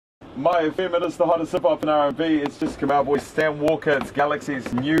My FM, it is the hottest hip-hop and R&B. It's just come out, boys. Stan Walker, it's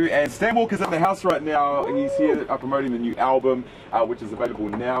Galaxy's new, and Stan Walker's in the house right now. He's here promoting the new album, which is available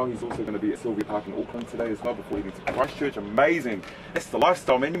now. He's also going to be at Sylvia Park in Auckland today as well before heading to Christchurch. Amazing. That's the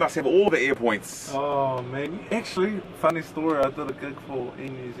lifestyle, man. You must have all the air points. Oh, man. Actually, funny story. I did a gig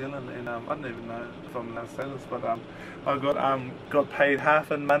in New Zealand, and I didn't even know if I'm allowed to say this, but I got paid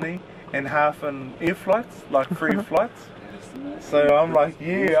half in money and half in air flights, like free flights. So I'm like,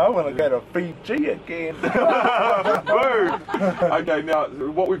 yeah, I want to go to Fiji again. Okay, now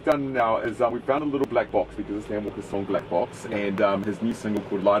what we've done now is we found a little black box because of Stan Walker's song Black Box, and his new single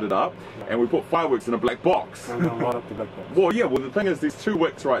called Light It Up, and we put fireworks in a black box. I'm going to light up the black box. Well, yeah, well the thing is there's two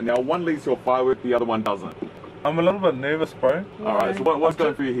wicks right now. One leads to a firework, the other one doesn't. I'm a little bit nervous, bro. Alright, so what's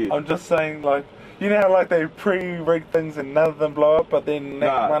going through your head? I'm just saying, like, you know how like they pre-rig things and none of them blow up, but then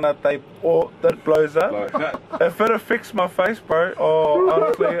next one that blows up? If it affects my face, bro,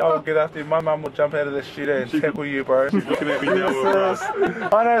 honestly, I'll get after you. My mum will jump out of the studio and tackle you, bro. She's looking at me now.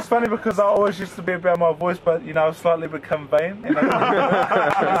 I know it's funny because I always used to be about my voice, but you know, I've slightly become vain. And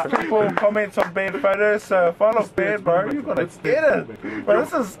people comment on bad photos, so if I look bad, bro, you gotta get it.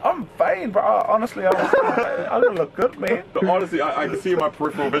 But I'm vain, bro. Honestly, I gotta look good, man. But honestly, I can see in my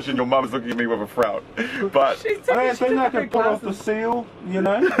peripheral vision your mum's looking at me with a frown. But I think I can pull off the seal, you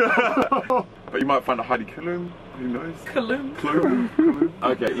know. But you might find a Heidi Klum, who knows? Klum.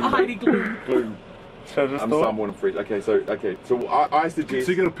 Okay. A Heidi Klum. So just I'm more than free. Okay, so I suggest.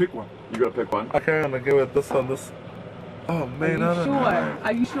 So you gotta pick one. You gotta pick one. Okay, I'm gonna go with this one. This. Oh man, I don't know.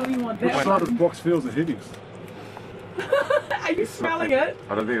 Are you sure you want that? Which side of the box feels the heaviest? Are you smelling it?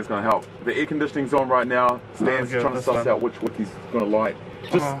 I don't think it's gonna help. The air conditioning's on right now. Stan's trying to suss out which wick he's gonna light.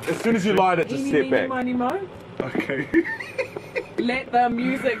 Just as soon as you light it, just step back. Okay. Let the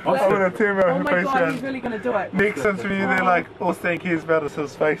music play. I'm gonna turn my Oh my god, he's really gonna do it. Next interview, they're like, all Stan cares about is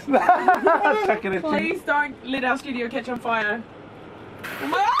his face. Please don't let our studio catch on fire.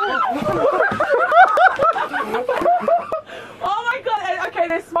 Oh my god, okay,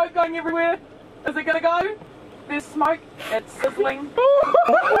 there's smoke going everywhere. Is it gonna go? There's smoke, it's sizzling.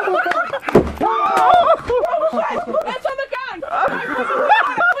 Oh shit, it's on the gun!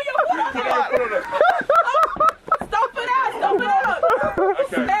 Stop it out! Okay.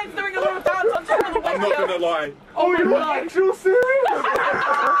 Stan's doing a little dance on top of the window. I'm not gonna lie. Oh, you're actual serious?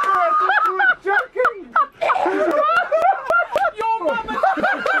 You were joking! Your mama!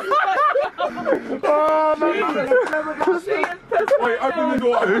 Oh, my mother's never gonna see it. Wait, open the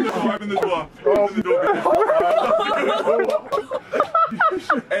door, open the door.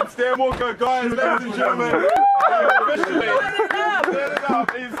 And Stan Walker, guys, ladies and gentlemen, officially lit it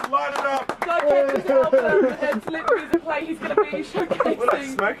up. He's lighted up. Go check his album and let the music play. He's going to be showcasing. We're like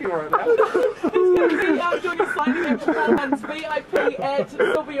smoking right now. He's going to be doing a signing at performance VIP at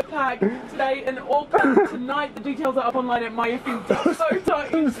Sylvia Park today in Auckland tonight. The details are up online at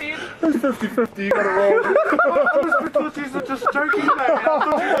myfm.co.nz. It's 50-50, you gotta roll. I thought you were just joking, mate. I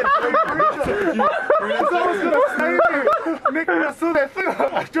thought you I was gonna save you. Nick, I saw that thing.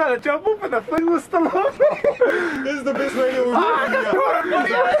 I was trying to jump up and the thing was still on me. This is the best radio we've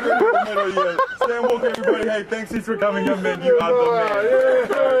ever done. Stan Walker, everybody, hey, thanks for coming in, man. You are the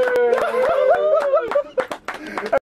man.